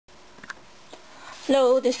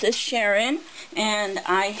Hello, this is Sharon, and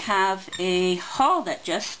I have a haul that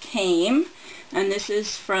just came, and this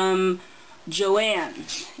is from Joanne,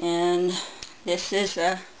 and this is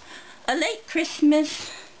a late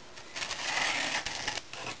Christmas.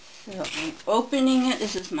 So I'm opening it.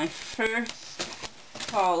 This is my first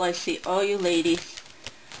haul. I see all you ladies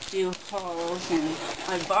do hauls, and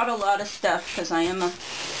I bought a lot of stuff because I am a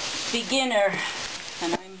beginner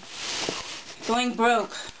and I'm going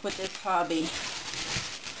broke with this hobby.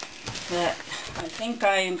 But I think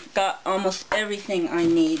I've got almost everything I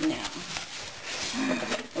need now.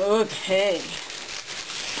 Okay.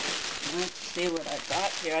 Let's see what I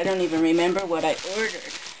got here. I don't even remember what I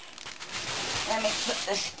ordered. Let me put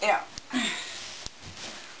this down.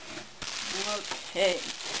 Okay.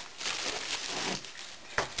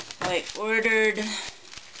 I ordered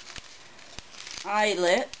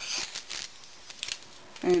eyelets.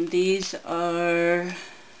 And these are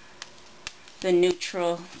the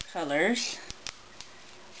neutral colors.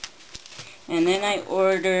 And then I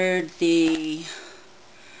ordered the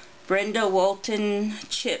Brenda Walton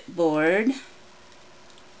chipboard,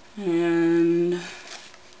 and I'm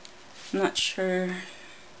not sure,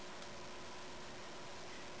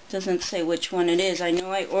 doesn't say which one it is. I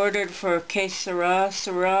know I ordered for Que Sera,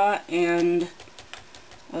 and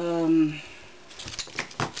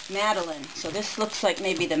Madeline. So this looks like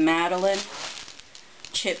maybe the Madeline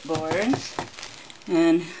chipboards,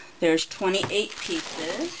 and there's 28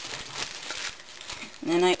 pieces.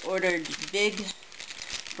 And then I ordered big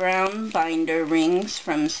brown binder rings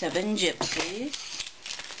from 7 Gypsies,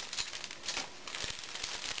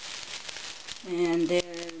 and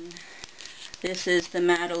then this is the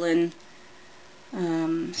Madeline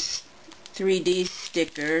 3D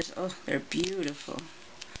stickers. Oh, they're beautiful.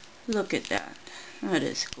 Look at that. That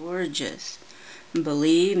is gorgeous.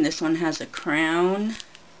 Believe this one has a crown.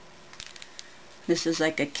 This is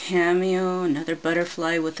like a cameo, another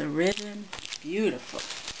butterfly with a ribbon. Beautiful.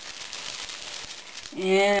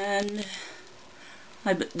 And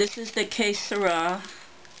this is the Que Sera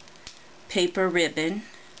paper ribbon.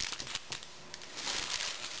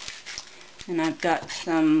 And I've got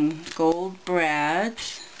some gold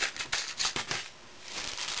brads.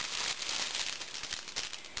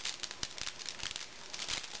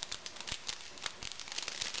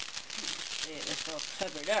 It's all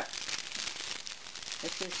covered up.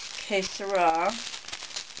 This is Que Sera.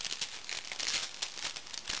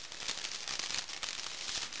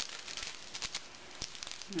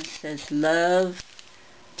 It says love,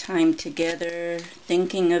 time together,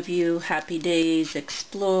 thinking of you, happy days,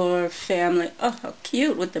 explore, family. Oh, how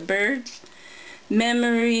cute with the birds.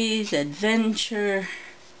 Memories, adventure.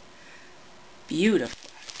 Beautiful.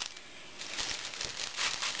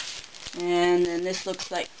 And then this looks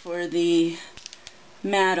like for the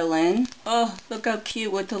Madeline. Oh, look how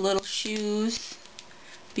cute with the little shoes.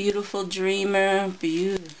 Beautiful dreamer.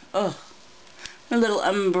 Oh, a little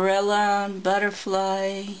umbrella,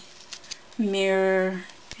 butterfly, mirror.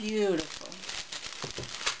 Beautiful.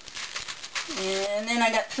 And then I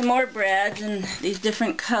got some more brads in these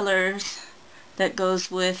different colors that goes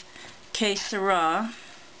with Que Sera.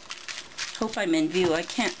 Hope I'm in view. I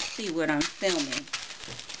can't see what I'm filming.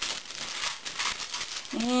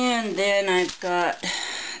 And then I've got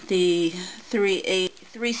the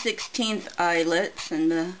 3/16 eyelets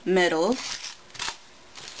and the metals.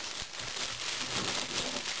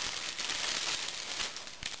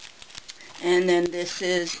 And then this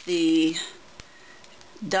is the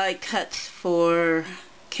die cuts for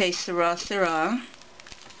Que Sera.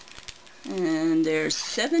 And there's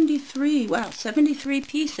 73, wow, 73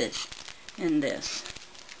 pieces in this.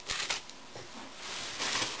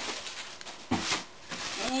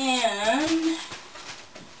 And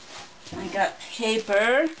I got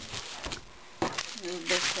paper. Move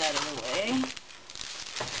this out of the way.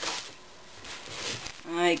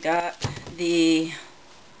 I got the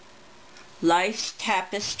Life's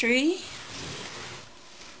Tapestry.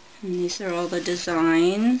 And these are all the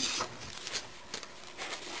designs.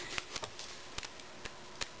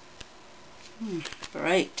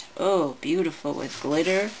 Bright. Oh, beautiful with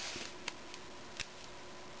glitter.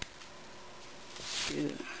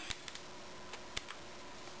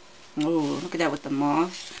 Oh, look at that with the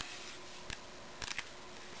moth.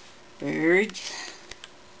 Birds.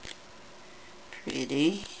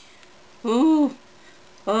 Pretty. Ooh.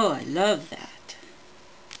 Oh, I love that.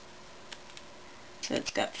 So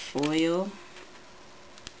it's got foil.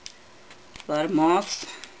 A lot of moths.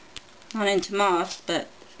 Not into moths, but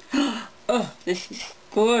oh, this is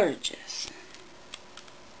gorgeous.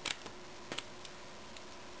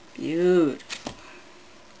 Beautiful.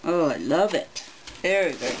 Oh, I love it.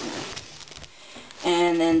 Very, very nice.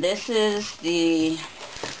 And then this is the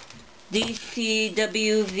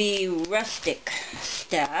DCWV Rustic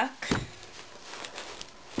stack.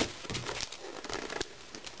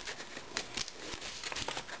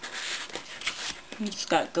 It's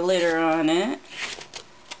got glitter on it.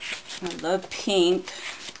 I love pink.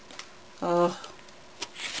 Oh,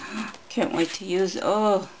 can't wait to use it.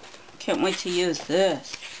 Oh, can't wait to use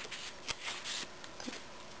this.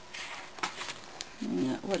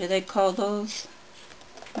 What do they call those?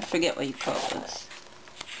 I forget what you call those.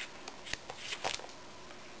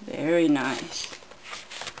 Very nice.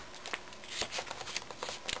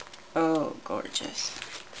 Oh, gorgeous.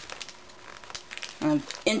 I'm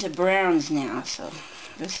into browns now, so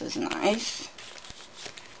this is nice.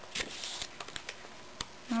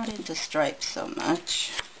 Not into stripes so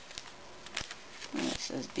much. This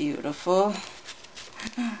is beautiful.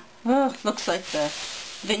 Oh, looks like the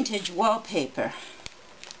vintage wallpaper.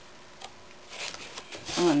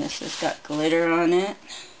 Oh, and this has got glitter on it.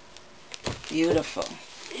 Beautiful.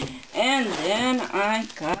 And then I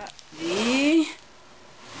got the...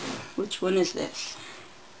 which one is this?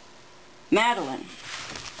 Madeline.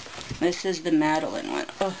 This is the Madeline one.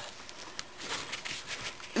 Oh,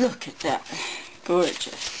 look at that.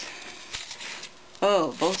 Gorgeous.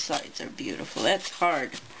 Oh, both sides are beautiful. That's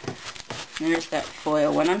hard. There's that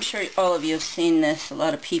foil one. I'm sure all of you have seen this. A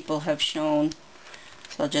lot of people have shown.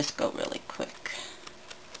 So I'll just go really quick.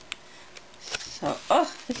 So,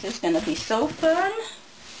 oh, this is going to be so fun.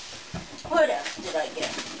 What else did I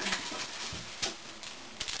get?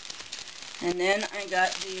 And then I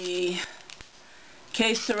got the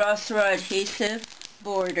Que Sera Sera adhesive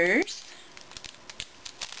borders.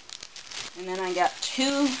 And then I got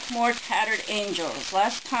 2 more tattered angels.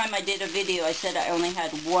 Last time I did a video I said I only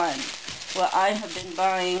had 1. Well, I have been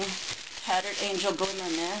buying tattered angel glimmer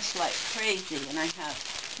mist like crazy. And I have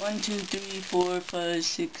 1, 2, 3, 4, 5,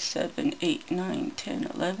 6, 7, 8, 9, 10,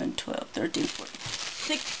 11, 12, 13, 14,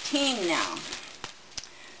 16 now.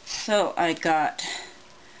 So I got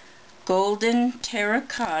golden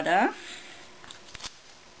terracotta.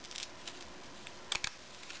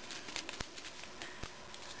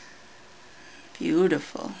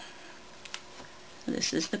 Beautiful.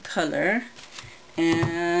 This is the color.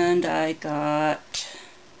 And I got,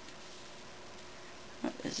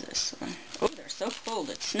 what is this one? Oh, they're so cold.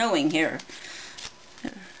 It's snowing here.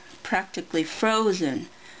 They're practically frozen.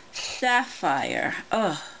 Sapphire.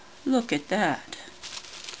 Oh, look at that.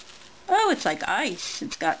 Oh, it's like ice.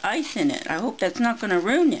 It's got ice in it. I hope that's not going to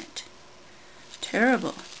ruin it.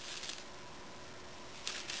 Terrible.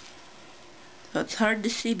 So it's hard to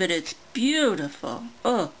see, but it's beautiful.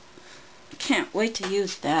 Oh, can't wait to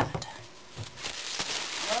use that.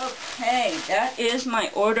 Okay, that is my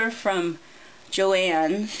order from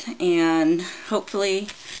Joanne's, and hopefully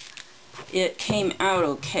it came out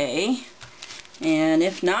okay. And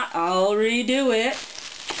if not, I'll redo it.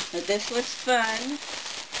 But this was fun,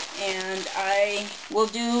 and I will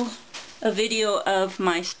do a video of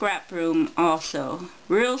my scrap room also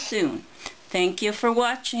real soon. Thank you for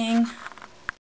watching.